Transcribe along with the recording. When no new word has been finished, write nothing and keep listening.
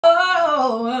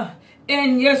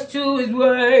and yes to his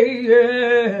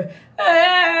way.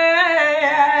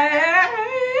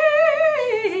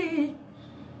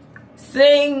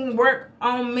 Sing Work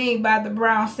on Me by the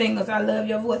Brown Singers. I love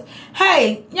your voice.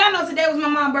 Hey, y'all know today was my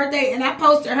mom's birthday, and I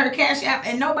posted her Cash App,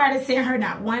 and nobody sent her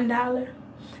not $1.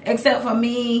 Except for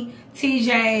me,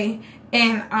 TJ,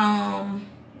 and I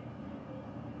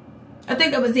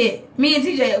think that was it. Me and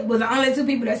TJ was the only two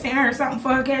people that sent her something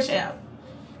for her Cash App.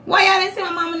 Why y'all didn't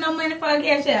send my mama no money for her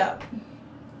Cash App?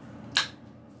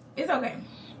 It's okay.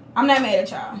 I'm not mad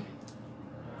at y'all.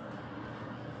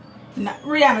 No,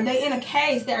 Rihanna, they in a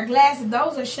case. They're glasses.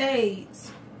 Those are shades.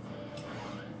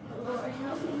 Lord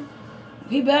help me.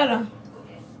 He better.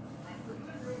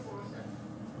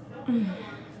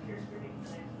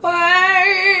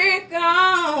 Work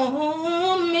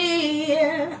on me.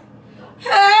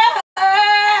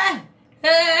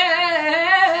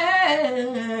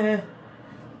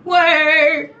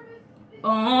 Work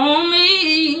on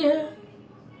me.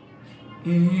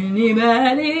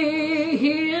 Anybody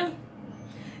here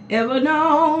ever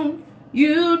known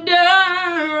you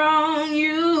done wrong?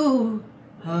 You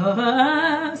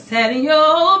sat in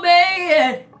your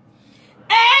bed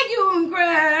and you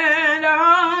cried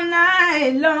all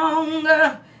night long,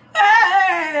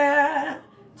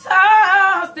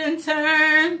 tossed and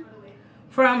turned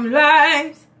from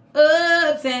life's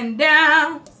ups and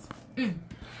downs.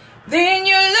 Then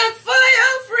you look for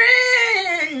your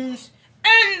friends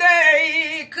and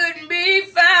they couldn't be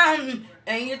found,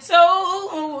 and you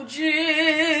told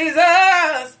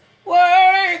Jesus,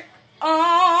 work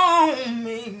on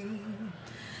me.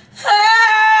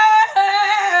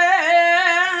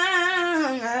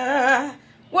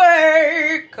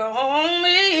 Work on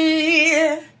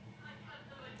me.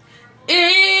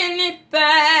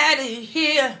 Anybody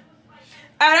here?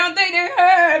 I don't think they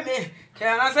heard me.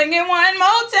 Can I sing it one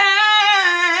more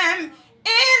time?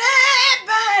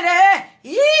 Anybody,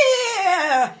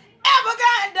 yeah, ever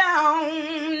got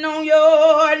down on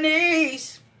your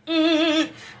knees? Cry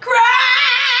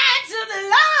to the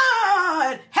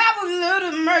Lord, have a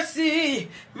little mercy,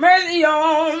 mercy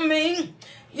on me.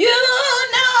 You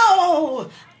know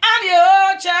I'm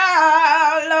your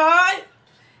child, Lord,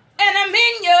 and I'm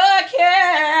in your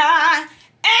care,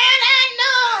 and I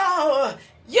know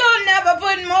you'll never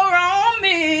put more on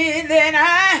me than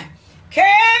I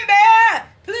can bear.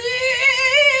 Please,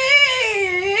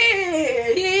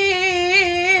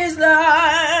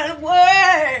 Lord,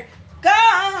 work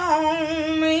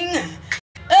on me.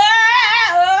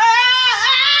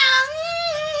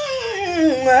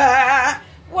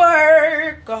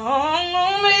 Work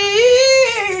on me.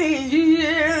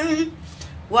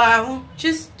 Why won't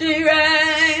you stay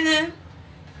right there?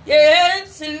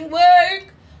 Yes, and work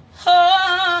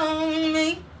on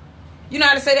me. You know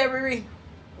how to say that, Riri?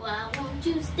 Why won't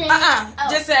you stay?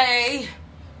 Just say,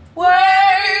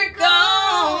 work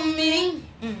on me.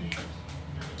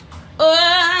 Oh,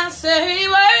 I say,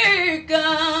 work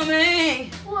on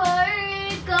me.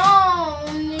 Work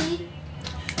on me.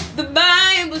 The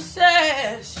Bible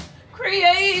says,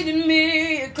 create in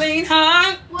me a clean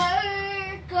heart.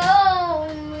 Work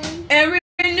on me. And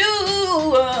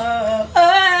renew a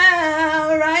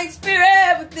right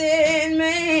spirit within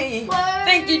me.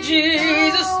 Thank you,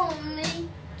 Jesus.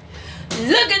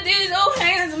 Look at these old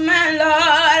hands of mine, Lord.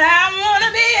 I want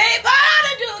to be able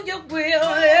to do your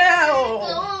will.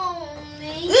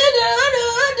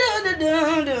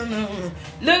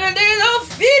 Look at these old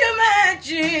feet of mine,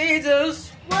 Jesus.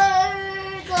 I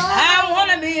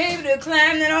want to be able to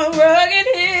climb that old rugged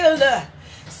hill.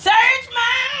 Search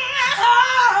my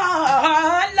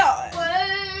heart, Lord.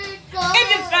 If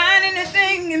you find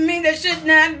anything in me that should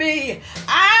not be,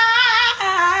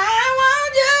 I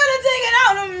want you to take it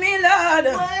out of me, Lord.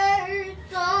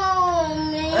 Work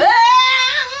on me.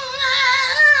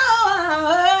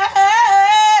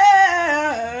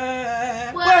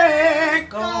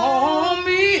 Work on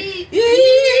me.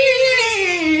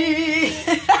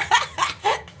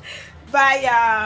 Bye, y'all.